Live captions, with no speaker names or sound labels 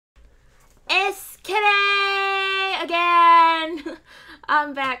Kitty again.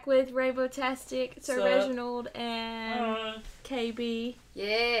 I'm back with Rainbow-tastic, Sir Reginald, and KB.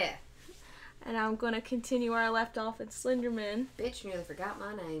 Yeah. And I'm gonna continue where I left off in Slenderman. Bitch nearly forgot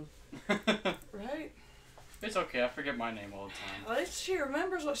my name. Right? It's okay, I forget my name all the time. At least she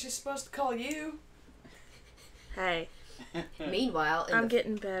remembers what she's supposed to call you. Hey. Meanwhile, I'm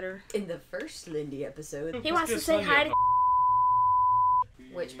getting better. In the first Lindy episode, He wants to say hi to...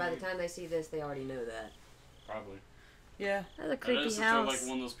 Which, by the time they see this, they already know that. Probably. Yeah. That's a creepy house. Like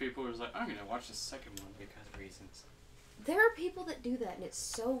one of those people who's like, I'm gonna watch the second one because of reasons. There are people that do that, and it's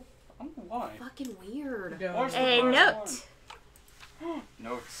so I don't know why. fucking weird. A note.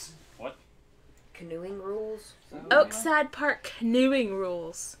 Notes. What? Canoeing rules. Oakside Park canoeing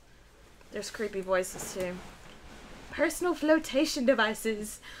rules. There's creepy voices too. Personal flotation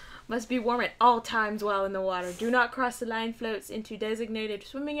devices must be warm at all times while in the water. Do not cross the line floats into designated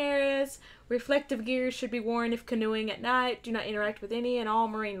swimming areas. Reflective gear should be worn if canoeing at night. Do not interact with any and all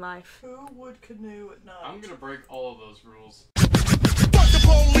marine life. Who would canoe at night? I'm gonna break all of those rules.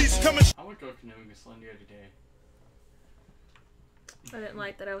 I would go canoeing with Slendy every day. I didn't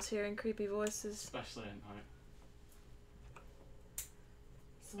like that I was hearing creepy voices. Especially at night.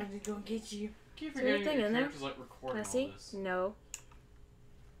 Somebody's gonna get you. Keep Is there anything in there? Like recording Can I see? all this. No.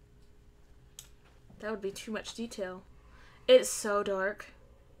 That would be too much detail. It's so dark.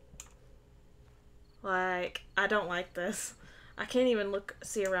 Like, I don't like this. I can't even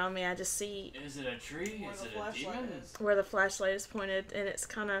see around me. I just see Is it a tree? Is it a demon? where the flashlight is pointed, and it's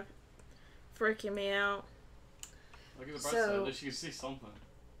kind of freaking me out. Look at the bright side. At least you can see something.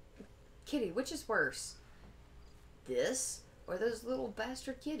 Kitty, which is worse? This or those little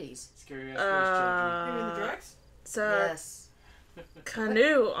bastard kitties? Scary ass children. You mean the drugs? It's a Yes.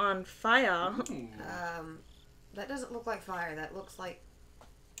 canoe on fire. Ooh. That doesn't look like fire. That looks like...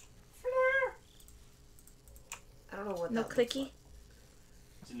 I don't know what No that looks clicky? like.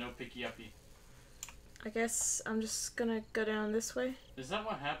 Is it no picky uppy? I guess I'm just gonna go down this way. Is that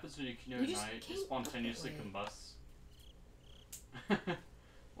what happens when you canoe You at just night? It can't spontaneously go combusts.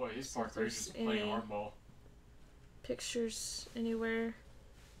 Boy, these So if park there's rangers are playing any- hardball. Pictures anywhere.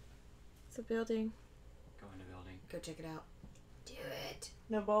 It's a building. Go in the building. Go check it out. Do it.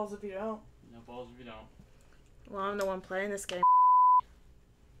 No balls if you don't. No balls if you don't. Well, I'm the one playing this game.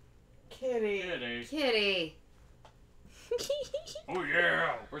 Kitty. Kitty. Kitty. Oh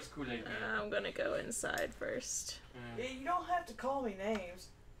yeah! Where's Kool-Aid Man? I'm gonna go inside first. Yeah, you don't have to call me names.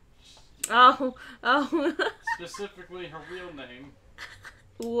 Oh. Specifically her real name.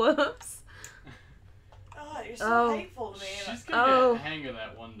 Whoops. God, you're so Oh. hateful to me. She's gonna Oh. get the hang of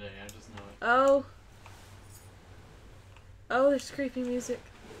that one day, I just know it. Oh, there's creepy music.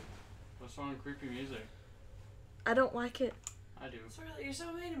 What's wrong with creepy music? I don't like it. I do. Sorry, you're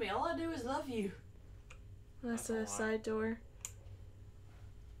so mean to me. All I do is love you. That's That's a a lie. side door.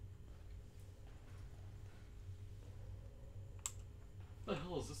 What the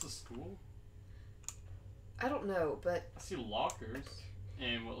hell is this, a school? I don't know, but... I see lockers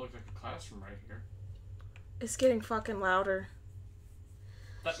and what looks like a classroom right here. It's getting fucking louder.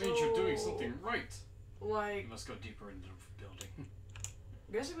 That means you're doing So- something right. You Like, must go deeper into the building.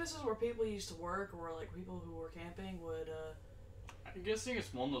 I'm guessing this is where people used to work, or where, like, people who were camping would, I'm guessing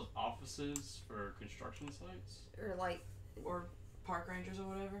it's one of those offices for construction sites. Or like... or park rangers or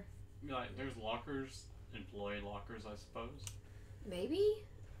whatever. I mean, like, there's lockers, employee lockers, I suppose. Maybe?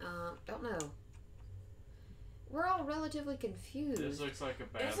 Don't know. We're all relatively confused. This looks like a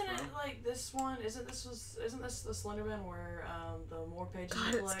bathroom. Isn't it like this one? Isn't this the Slenderman where the more pages God,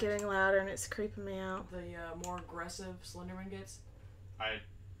 you it's collect, getting louder and it's creeping me out. the more aggressive Slenderman gets? I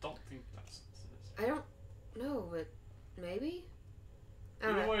don't think that's what this is. I don't know, but maybe? I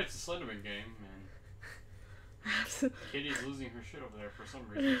don't Either know. way, it's a Slenderman game, and Kitty's losing her shit over there for some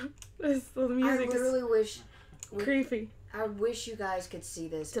reason. The I music is literally wish... creepy. I wish you guys could see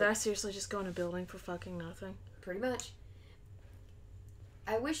this. Did I seriously just go in a building for fucking nothing? Pretty much.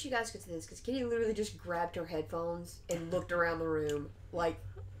 I wish you guys could see this, because Kitty literally just grabbed her headphones and looked around the room. Like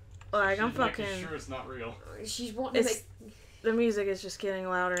Like, I'm She's making fucking... sure it's not real. she's wanting to It's, make... the music is just getting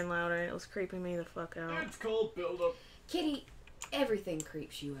louder and louder, and it was creeping me the fuck out. It's called build-up. Kitty, everything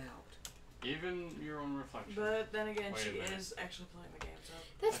creeps you out. Even your own reflection. But then again, Wait a she minute. is actually playing the game, so.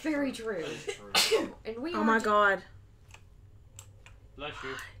 That's very true. That is true. And we Oh my aren't- god. Bless you.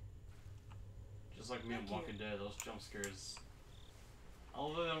 Just like me in Thank you. Walking Dead, those jump scares.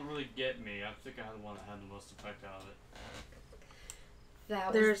 Although they don't really get me, I think I had the one that had the most effect out of it.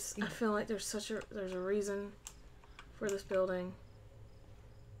 That There's, was... I feel like there's a reason for this building.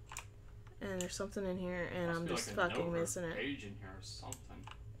 And there's something in here, and Must I'm be just like a fucking note or missing it. page in here or something.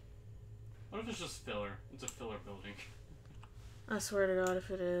 Oh What if it's just filler? It's a filler building. I swear to God, if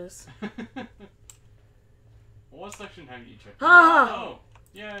it is. What section have you checked? Ah! Oh!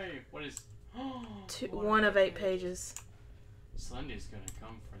 Yay! What is... One of 8 pages. Slendy's gonna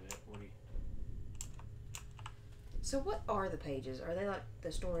come for that Woody. So what are the pages? Are they like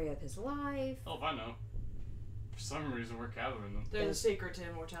the story of his life? Oh, if I know. For some reason, we're gathering them. They're the secret to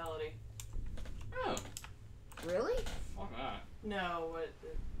immortality. Oh, Really? fuck that. No, what?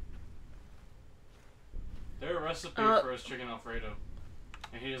 They're a recipe for his chicken Alfredo.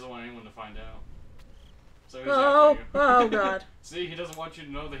 And he doesn't want anyone to find out. So he's Oh, after you. oh God. See, he doesn't want you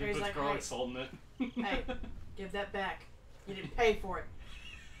to know that he He's puts like, garlic hey. salt in it. Hey, give that back. You didn't pay for it.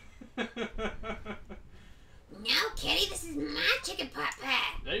 No, Kitty, this is my chicken pot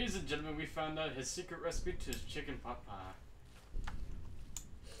pie. Ladies and gentlemen, we found out his secret recipe to his chicken pot pie.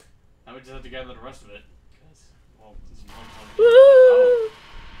 Now we just have to gather the rest of it. Because, well, this is one time. Woo! Oh!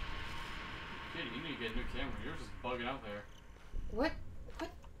 Kitty, you need to get a new camera. Yours is bugging out there. What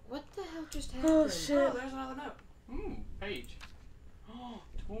the hell just happened? Oh shit. Oh, there's another note. Ooh, page. Oh,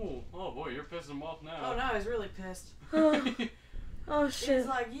 oh boy, you're pissing him off now. Oh no, he's really pissed. Oh, oh shit. He's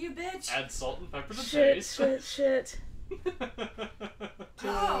like, you bitch. Add salt and pepper to Shit, taste. shit.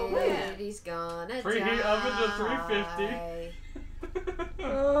 Oh, man. Kitty's gonna Preheat die. oven to 350.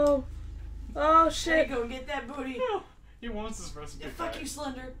 Oh. Oh Hey, shit. go get that booty. He wants this recipe. Yeah, fuck back. you,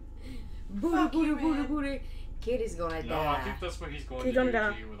 Slender. Booty, Fuck booty, you, booty, man. booty. Kitty's gonna No, I die. think that's what he's going Kitty to gonna do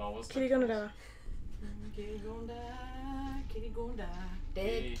die. to you with all those Kitty gonna die. Kitty gonna die. Kitty gonna die.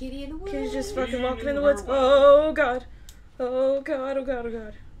 Dead Hey. kitty in the woods. Kitty's just Leave fucking walking in in the her woods. way. Oh God. Oh God, oh God, oh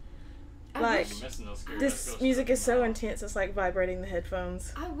God. I Like, wish, You're missing those scary this ghost music is so now. intense, it's like vibrating the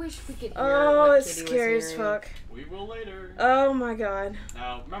headphones. I wish we could hear Oh, what it's Kitty scary was as hearing. fuck. We will later. Oh my God.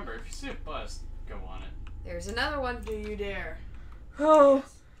 Now, remember, if you see a bust, go on it. There's another one. Do you dare? Oh,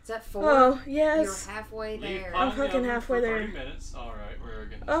 Is that 4? oh, You're yes. halfway Leave there. pot in the fucking oven halfway for there. 30 minutes. Alright, we're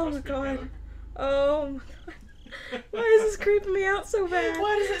getting this Oh my recipe God. together. Oh my God. Why is this creeping me out so bad?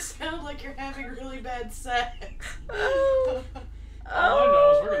 Why does it sound like you're having really bad sex? Oh. All I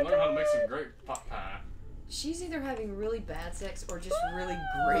know is Oh we're gonna my learn how to make God. some great pot pie. She's either having really bad sex or just really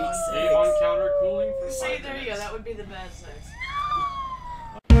great Leave sex. on counter cooling for 5 See, minutes. there you go. That would be the bad sex.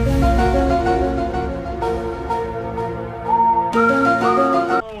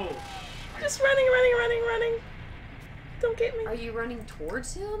 Oh! Just running. Don't get me. Are you running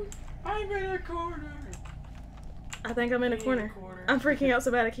towards him? I'm in a corner! I think I'm in a You need corner. quarter. I'm freaking out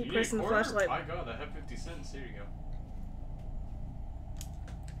so bad I keep You pressing need the a quarter? flashlight. My god, I have 50 cents. Here you go.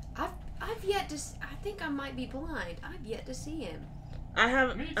 I've yet to. I think I might be blind. I've yet to see him. I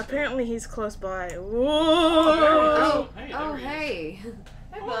have. Me too. Apparently he's close by. there he Whoa. is. Hey, Oh, there he is. hey.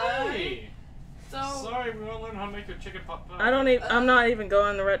 Hey, Oh, bud. hey. So, Sorry, we want to learn how to make your chicken pot pie. I don't even. I'm not even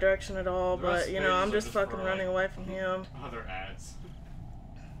going the right direction at all. The rest But of you the know, I'm pages are just just fucking for, running like, away from him. Other ads.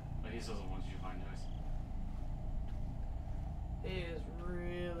 But he doesn't want you to find those. he is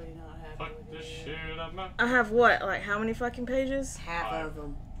really not happy Fuck with this you. shit up, man. I have what? Like how many fucking pages? Half 5. of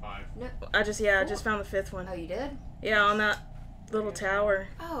them. 5. I just found the 5th one. Oh, you did? Yeah, on that little tower.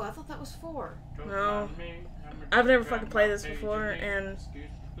 Oh, I thought that was 4. Don't No. mind me, I'm a I've never good fucking guy, played my this page before, is and excuse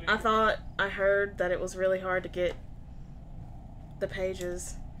me, I please. thought I heard that it was really hard to get the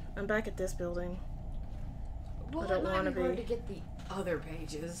pages. I'm back at this building. Well, I don't it might wanna be hard be. to get the other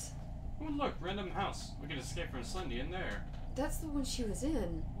pages. Oh look, random house. We can escape from Slendy in there. That's the one she was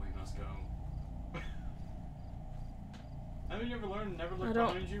in. We must go. Haven't you ever learned never look I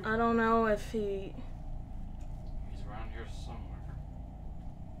behind you? don't know if he. He's around here somewhere.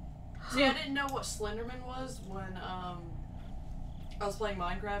 See, I didn't know what Slenderman was when I was playing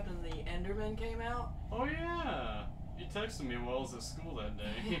Minecraft and the Enderman came out. Oh yeah! You texted me while I was at school that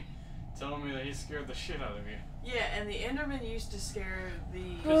day, telling me that he scared the shit out of you. Yeah, and the Enderman used to scare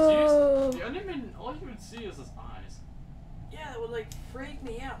the Oh. The Enderman, all you would see is his eyes. yeah, that would like freak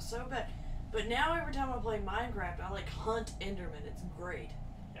me out so bad. But now every time I play Minecraft, I like hunt Enderman. It's great.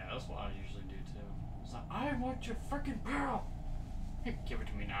 Yeah, that's what I usually do too. It's like, I want your freaking pearl! Give it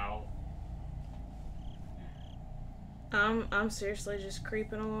to me now. I'm seriously just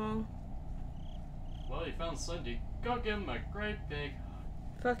creeping along. Well, you found Slendy. Go give him a great big hug.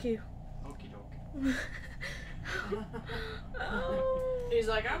 Fuck you. Okie doke. Oh. He's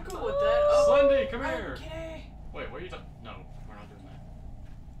like, I'm cool with that. Oh, Slendy, come here! okay. Wait, what are you talking? No, we're not doing that.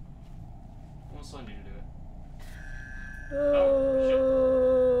 I want Slendy to do it.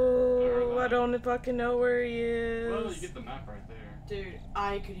 Oh, I don't fucking know where he is. Well, you get the map right there. Dude,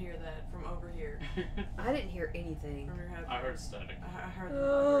 I could hear that from over here. I didn't hear anything. From your headphones. I heard static. I heard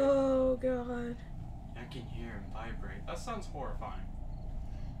Oh god. I can hear him vibrate. That sounds horrifying.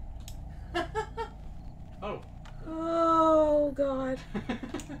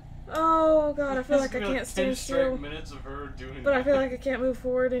 god. Oh god, I feel like I can't stand still. Minutes of her doing But I that. feel like I can't move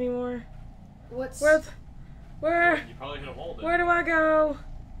forward anymore. What's... Where You probably hit a wall then. where do I go?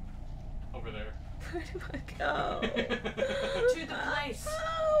 Over there. Where do I go? To the place.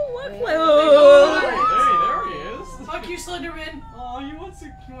 Oh, what Where? place? Oh, Oh. hey, there he is. Fuck you, Slenderman. Oh, he wants to.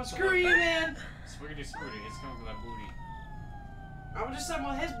 Screw you, man. Swiggity swooty. He's coming for that booty. I was just something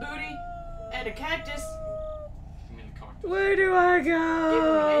with his booty and a cactus. I mean, the cactus. Where do I Give him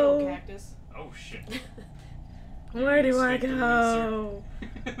an anal go? cactus. Oh shit. Where do I Sphincter go?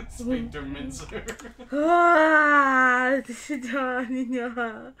 mincer. Sphincter mincer. Ah,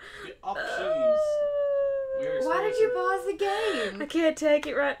 The options. We're Why did experiencing- you pause the game? I can't take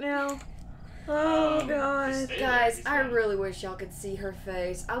it right now. Oh Just god. stay there, Guys, he's I fine. really wish y'all could see her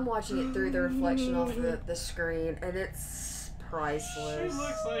face. I'm watching it through the reflection off the screen, and it's She priceless.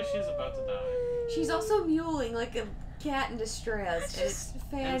 looks like she's about to die. She's also mewling like a cat in distress. And it's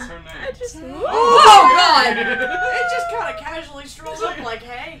Hence fan. her name. I just. Oh god! It just kind of casually strolls up like,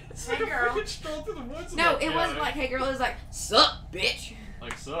 hey, It's hey like a girl. freaking stroll through the woods. No, like, it yeah, wasn't like, hey girl, it was like, sup, bitch.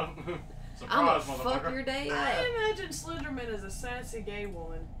 Like so. I'ma Surprise, fuck motherfucker. your day up. I imagine Slenderman as a sassy gay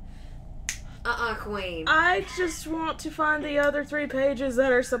woman. Queen. I just want to find the other 3 pages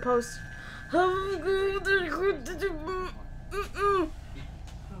that are supposed. Why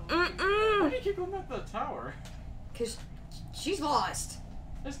Mm-mm. do you keep going back to the tower? Cause she's lost.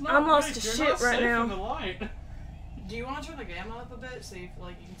 It's not I'm lost right. as You're shit not right safe now. in the light. Do you want to turn the gamma up a bit? See if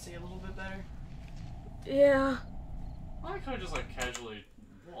like you can see a little bit better. Yeah. I could just like casually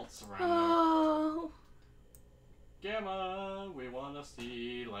waltz around Oh. there. Gamma, we wanna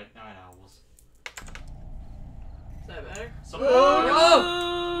see like night owls. Is that better? Some Did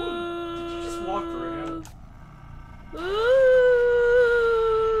you just walk through him?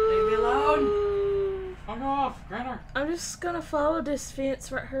 Leave me alone. Fuck off, Granner. I'm just gonna follow this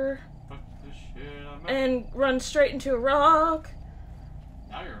fence right here Fuck this shit, I'm out. and run straight into a rock.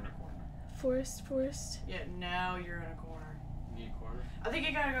 Now you're in a corner. Forest. Yeah, now you're in a corner. You need a quarter. I think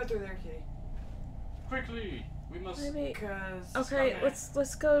you gotta go through there, kitty. Quickly, we must. Maybe. Cause Okay,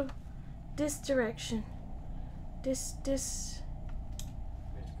 let's go this direction. This. We have to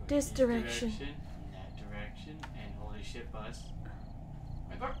go This direction. that direction, and holy shit, bus.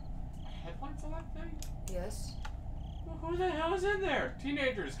 Wait, there headlights on that thing? Yes. Well, who the hell is in there?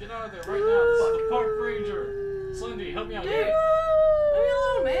 Teenagers, get out of there right now. This is the park ranger. Slendy, help me out Dude, here. leave me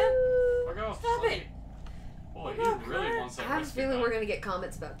alone, man. Fuck off, Stop Slendy. it. Boy, Fuck off, he really Claire. wants I that have a recipe feeling back. we're gonna get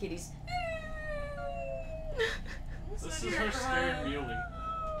comments about kitties. This is her scared muley.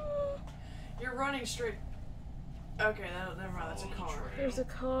 You're running straight. Okay, never mind. That's a Follow the car. trail. There's a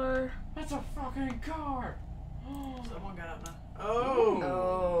car. That's a fucking car. Someone got up now.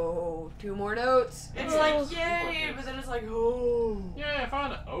 Oh, 2 more notes. It's Oh. like yay, but then it's like oh. Yeah, I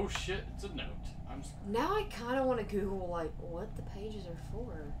found it. Oh shit, it's a note. I'm sorry. Now I kind of want to Google like what the pages are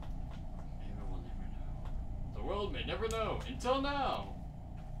for. Maybe we'll never know. The world may never know until now.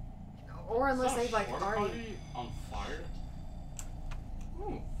 Or unless Is that a they've like porta already. potty on fire.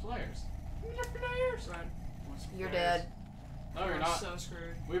 Ooh, flares. Flares. Run. What's You're flares? dead. No, you're We're not. so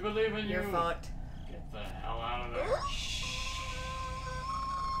screwed. We believe in You're you. fucked. Get the hell out of there.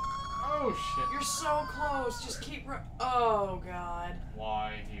 Oh shit. You're so close. Just keep oh god.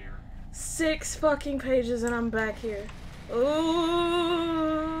 Why here? 6 fucking pages and I'm back here.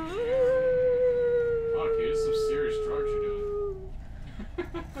 Ooh. Fuck you, this is some serious drugs you're doing.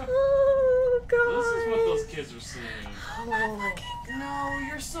 Oh god. This is what those kids are seeing. Oh. No,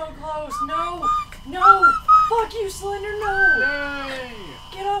 you're so close. No, no. Fuck you, Slender. No. Yay!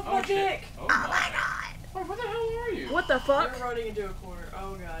 Get off Oh my shit. dick. Oh my god. Wait, what the hell are you? What the fuck? You're running into a corner.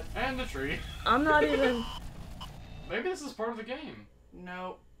 Oh god. And the tree. I'm not even. Maybe this is part of the game.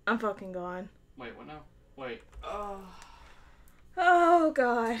 No. I'm fucking gone. Wait, what now? Wait. Oh. Oh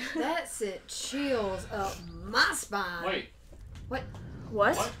god. That sent chills up my spine. Wait. What?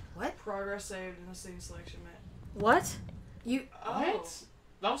 What? Progress saved in the scene selection, man. What? You. Oh. What?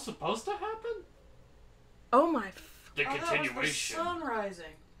 That was supposed to happen? Oh my. The Oh, that was continuation. the sun rising.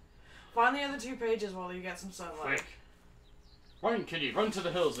 Find the other 2 pages while you get some sunlight. Quick. Run, kitty, run to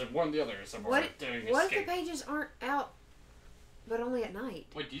the hills and warn the others of What? our daring What if escape. the pages aren't out, but only at night?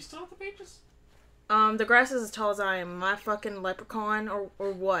 Wait, do you still have the pages? The grass is as tall as I am. Am I fucking leprechaun or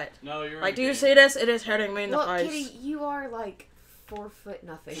what? No, you're Like, in do the you game. see this? It is hurting me in the Look, face. kitty, you are like 4 foot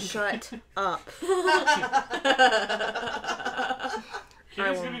nothing. Shut up. Kitty's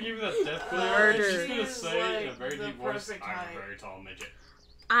I gonna will give you that death glare. murder. She's gonna She say is in a like very the deep voice, perfect I'm height. a very tall midget.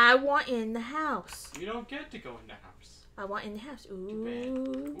 I want in the house. You don't get to go in the house. I want in the house. Too bad.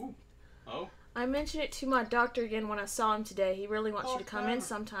 Ooh. Ooh. Oh. I mentioned it to my doctor again when I saw him today. He really wants you to come in Clever.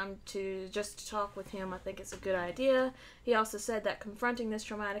 sometime to talk with him. I think it's a good idea. He also said that confronting this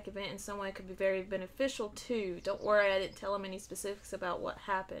traumatic event in some way could be very beneficial too. Don't worry, I didn't tell him any specifics about what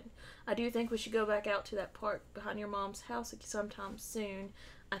happened. I do think we should go back out to that park behind your mom's house sometime soon.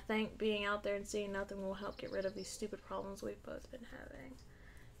 I think being out there and seeing nothing will help get rid of these stupid problems we've both been having.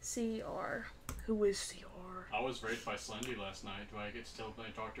 CR. Who is CR? I was raped by Slendy last night. Do I get to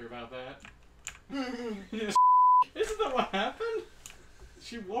talk to her about that? Yes. Isn't that what happened?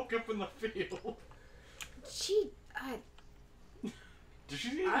 She woke up in the field. Did she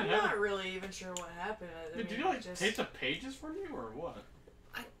even I'm have not really even sure what happened. Did you like take the pages from you or what?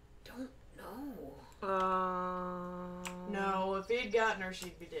 I don't know. No, if he'd gotten her,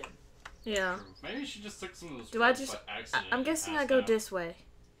 she'd be dead. Yeah. Maybe she just took some of those Do I drugs just? by accident. I'm and guessing I passed go out. this way.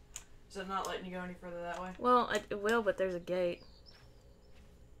 Is it not letting you go any further that way? Well, it will, but there's a gate.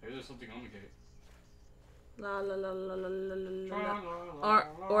 Maybe there's something on the gate. La la la la la la la la. Or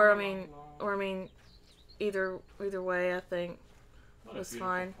Or I mean, either way, I think was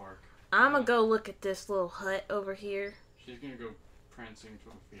fine. Park. I'm gonna go look at this little hut over here. She's gonna go prancing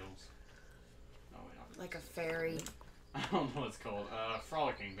through the fields. Oh wait, Like a fairy. I don't know what it's called.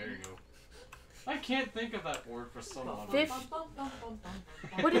 Frolicking. There you go. I can't think of that word for so long.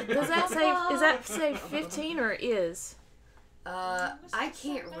 What does that say? Is that say 15 or is? I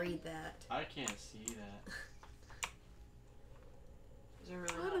can't read that. I can't see that. Is there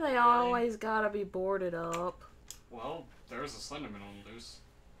really Why not do they really? always gotta be boarded up? Well, there's a Slenderman on loose.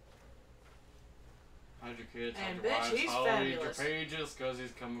 Hide your kids, And hide your bitch, wives, he's I'll read your fabulous. pages, cause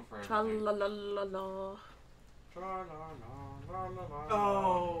he's coming for Tra everything. la la la la.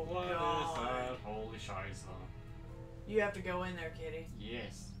 Oh, What is God. that? Holy shiza. You have to go in there, kitty.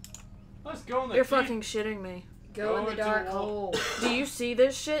 Yes. Let's go in the You're key- fucking shitting me. Go in the into dark the wall. hole. Do you see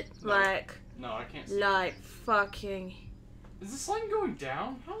this shit? No. Like No, I can't see. fucking. Is this line going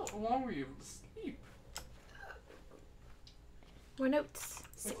down? How long were you able to sleep? More notes.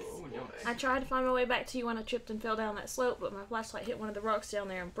 Oh, no. I tried to find my way back to you when I tripped and fell down that slope, but my flashlight hit one of the rocks down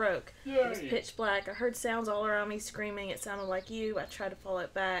there and broke. It was Yay. pitch black. I heard sounds all around me screaming. It sounded like you. I tried to follow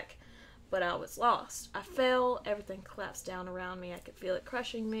it back, but I was lost. I fell. Everything collapsed down around me. I could feel it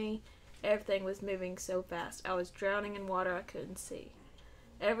crushing me. Everything was moving so fast. I was drowning in water I couldn't see.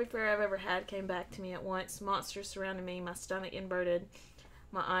 Every fear I've ever had came back to me at once. Monsters surrounded me. My stomach inverted.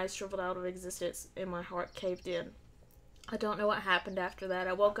 My eyes shriveled out of existence, and my heart caved in. I don't know what happened after that.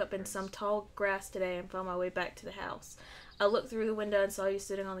 I woke up in some tall grass today and found my way back to the house. I looked through the window and saw you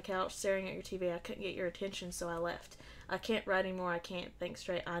sitting on the couch staring at your TV. I couldn't get your attention, so I left. I can't write anymore. I can't think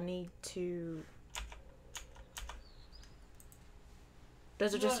straight. I need to...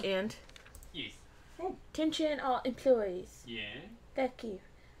 Does it just end? Yes. Attention all employees. Yeah. Thank you.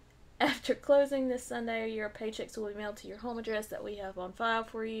 After closing this Sunday, your paychecks will be mailed to your home address that we have on file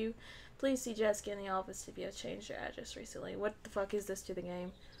for you. Please see Jessica in the office if you have changed your address recently. What the fuck is this to the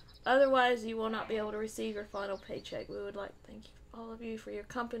game? Otherwise, you will not be able to receive your final paycheck. We would like to thank all of you for your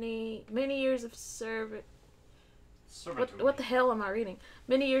company. Many years of service. What the hell am I reading?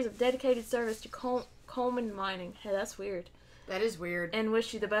 Many years of dedicated service to Coleman Mining. Hey, that's weird. That is weird. And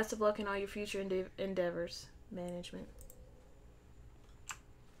wish you the best of luck in all your future endeavors. Management.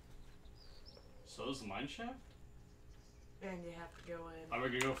 So is the mine shaft? And you have to go in. Are we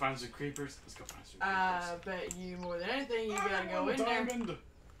gonna go find some creepers? Let's go find some I creepers. bet you more than anything, you gotta I go want in a there. diamond.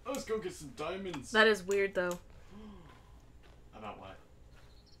 Let's go get some diamonds. That is weird, though. About what?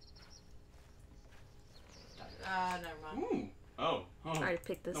 Never mind. Ooh. Oh. I Oh. already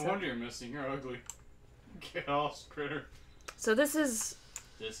picked this No up. wonder you're missing. You're ugly. Get off, critter. So this is...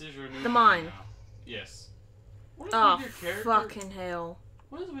 This is your new The mine. now. Yes. What is Oh, with your character? fucking hell.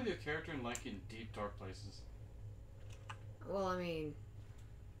 What is with your character in like in deep dark places? Well, I mean,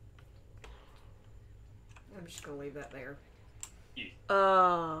 I'm just gonna leave that there.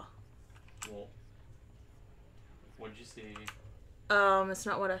 Well, what'd you see? It's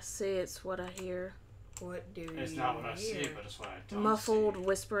not what I see, it's what I hear. What do It's you not what I see, hear? but it's what I don't Muffled, see.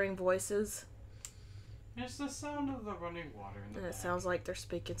 whispering voices. It's the sound of the running water in the And it back. sounds like they're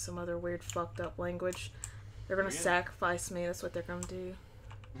speaking some other weird, fucked up language. They're gonna Really? sacrifice me, that's what they're gonna do.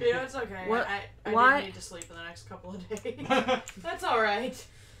 Yeah, it's okay. What- I why- did need to sleep for the next couple of days. That's alright.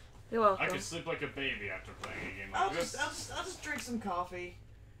 You're I welcome. could sleep like a baby after playing a game I'll like this. I'll just drink some coffee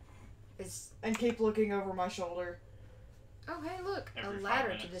It's and keep looking over my shoulder. oh hey look, Every a 5 ladder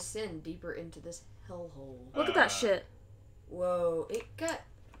to minutes. descend deeper into this hellhole. Look at that shit. Whoa, it got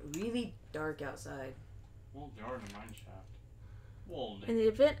really dark outside. Well, they are in a mine shaft. Well, In the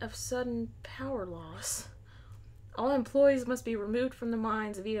event of sudden power loss, All employees must be removed from the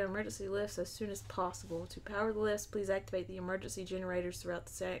mines via emergency lifts as soon as possible. To power the lifts, please activate the emergency generators throughout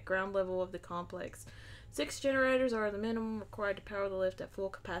the ground level of the complex. 6 generators are the minimum required to power the lift at full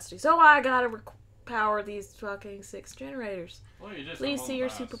capacity. So I gotta power these fucking 6 generators. Well, you just Please see your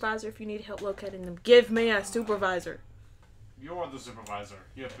fast. supervisor if you need help locating them. Give me a supervisor. You're the supervisor.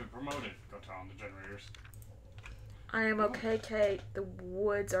 You have been promoted. Go tell on the generators. I am okay, Kate. The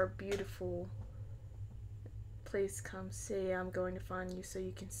woods are beautiful. Please come see. I'm going to find you so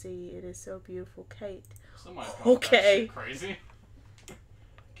you can see. It is so beautiful, Kate. Somebody called Okay. that shit crazy.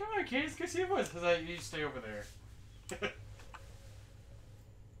 Come on, Kate. Let's go see the woods. You stay over there.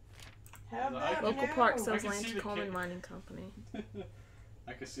 How about Local now? park I sells can land see to the Coleman kid. Mining Company.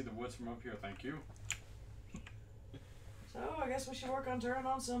 I can see the woods from up here. Thank you. So I guess we should work on turning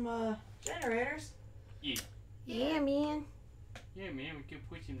on some generators. Yeah. Yeah, man. Yeah, man. We can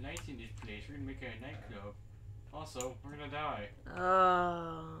put some lights in this place. We're gonna make it a nightclub. Also, we're gonna die.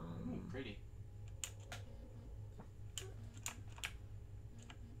 Ooh, pretty.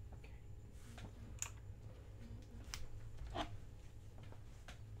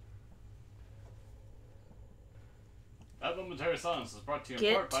 That momentary silence is brought to you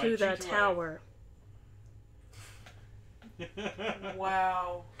in part Get by to the G2A. tower.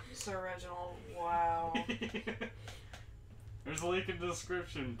 Wow, Sir Reginald. Wow. There's a link in the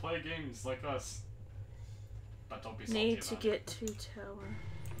description. Play games like us. But don't be salty Need to about get to tower.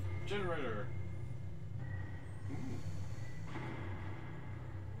 it. Generator. Ooh.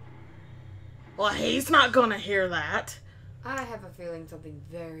 Well, he's not gonna hear that. I have a feeling something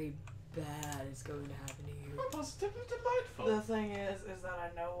very bad is going to happen to you. Positively delightful. The thing is that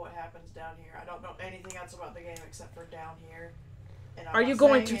I know what happens down here. I don't know anything else about the game except for down here. And I'm Are not you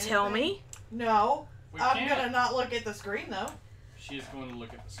going to saying tell anything. me? No. We I'm can't. gonna not look at the screen though. She is going to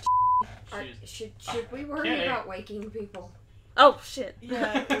look at the Should we worry Okay. about waking people? Oh, shit.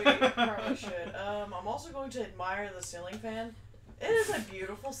 Yeah, we probably should. I'm also going to admire the ceiling fan. It is a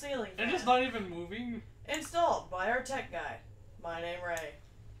beautiful ceiling fan. It is not even moving. Installed by our tech guy. My name Ray.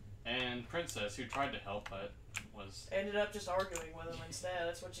 And Princess, who tried to help, but was... Ended up just arguing with him instead.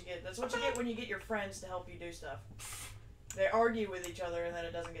 That's what you get. That's what you get when you get your friends to help you do stuff. They argue with each other and then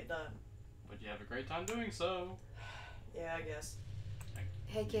it doesn't get done. But you have a great time doing so. Yeah, I guess.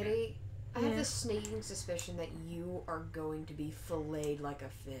 Hey, Kitty. I have Yeah. this sneaking suspicion that you are going to be filleted like a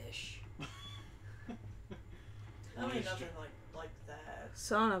fish. I mean, nothing like that.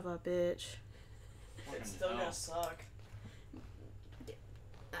 Son of a bitch. It's still gonna suck.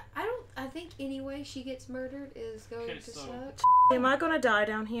 I think any way she gets murdered is going Okay, to so- suck. Am I gonna die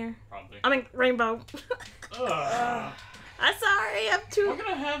down here? Probably. I mean, Rainbow. Ugh. I'm sorry, I'm We're too...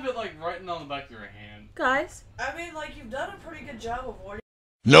 gonna have it like writing on the back of your hand. Guys. I mean, like, you've done a pretty good job avoiding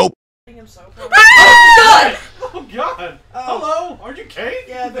Nope. him so far. God! Oh God! Oh. Hello? Are you Kate?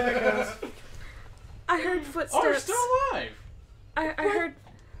 Yeah, there it goes. I heard Oh, you're footsteps. still alive! I heard...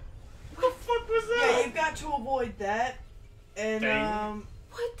 What the fuck was Yeah, that? you've got to avoid that. And, Dang.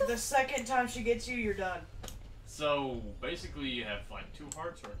 What the second time she gets you, you're done. So basically, you have like 2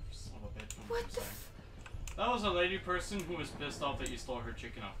 hearts, or son of a bitch. What I'm the saying. That was a lady person who was pissed off that you stole her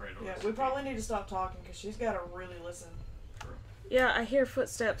chicken Alfredo. Yeah, recipe. we probably need to stop talking because she's got to really listen. Yeah, I hear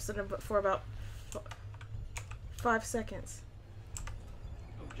footsteps for about 5 seconds.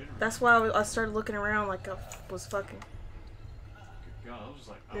 Oh, generator. That's why I started looking around like I was fucking... Good God, that was just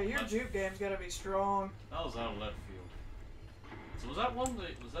like. Yeah, out your left- juke game's got to be strong. That was out of left field. So was that one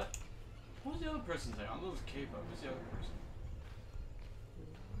that was that? What was the other person's name? I know it was K-pop. Who's the other person?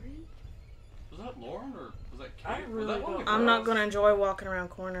 Was that Lauren or was that Kate? I Was really that one of don't the I'm not girls? gonna enjoy walking around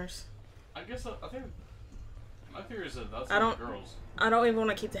corners. I guess I think my theory is that that's I one of don't- the girls. I don't even want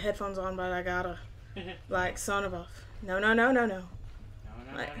to keep the headphones on, but I gotta. No, Like, son of a... No. no, no, no, no.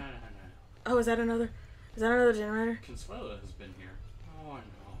 Oh, is that another generator? Consuela has been here. Oh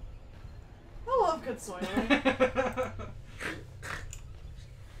I love Consuelo. no.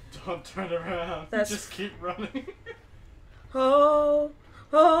 Don't turn around. That's- Just keep running. Oh,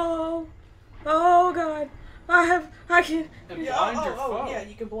 God. I can... And Yeah, blind your foe. yeah,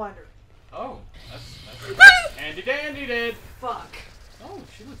 you can blind her. Oh, that's handy dandy did. Fuck. Oh,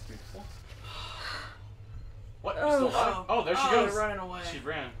 she looks beautiful. What? You Oh. still alive? Oh, there she Oh, goes. they're running away. She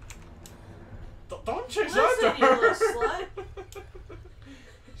ran. Don't chase Listen, after you her. little slut.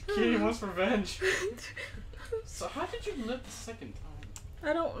 Kitty wants revenge. So how did you live the second time?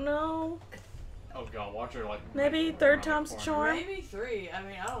 I don't know. Oh God, watch her like. Maybe make her third around the time's the corner. charm. Maybe 3. I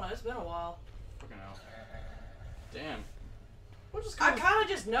mean, I don't know. It's been a while. Fucking hell. Damn. We'll just I go. kind of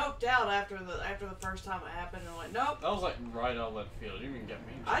just noped out after the first time it happened and went, nope. That was like right out of left field. You didn't even get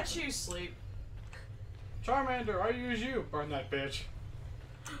me. I choose sleep. Charmander, I use you. Burn that bitch.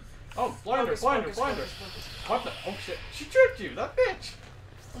 Oh, blinder, Focus, blinder, focus, blinder. focus, focus. What the? Oh shit! She tricked you. That bitch.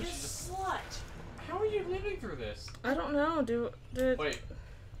 Oh, You she just- slut. How are you living through this? I don't know. Wait.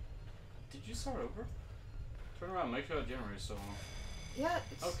 Did you start over? Turn around. Make sure the generator's still on. Yeah.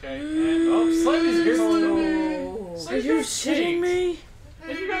 It's... Okay. And Slendy's here. Oh, Are Slendy's you got shitting cake. me?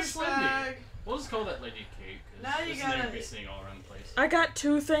 And you got Douchebag. Slendy. We'll just call that lady Kate. Now you this is gotta- gonna be sitting all around the place. I got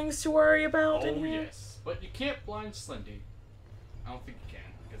 2 things to worry about in Oh here. yes, but you can't blind Slendy. I don't think you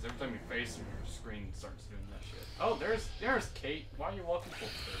can, because every time you face her, your screen starts doing that shit. Oh, there's Kate. Why are you walking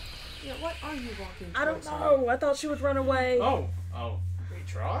towards her? Yeah, what are you walking I don't towards her? know. I thought she would run away. Oh, we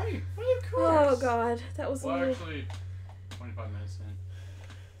try? Well, of course. Oh god, that was Well, a little... actually, 25 minutes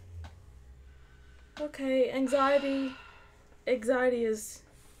in. Okay, anxiety is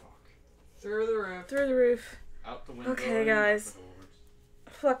Fuck. Through the roof. through the roof. Out the window. Okay, and out guys. the doors.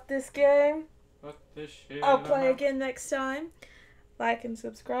 Fuck this game. Fuck this shit. I'll I'm play out. again next time. Like and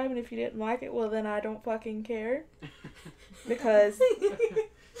subscribe, and if you didn't like it, well then I don't fucking care. Because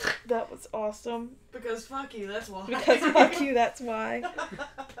that was awesome. Because fuck you, that's why. Because fuck you, that's why.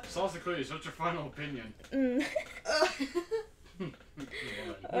 Sauce Clues, what's your final opinion? Mm.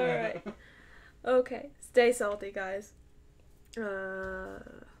 What? Alright. Okay. Stay salty, guys.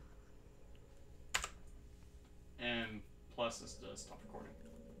 And plus, this does stop recording.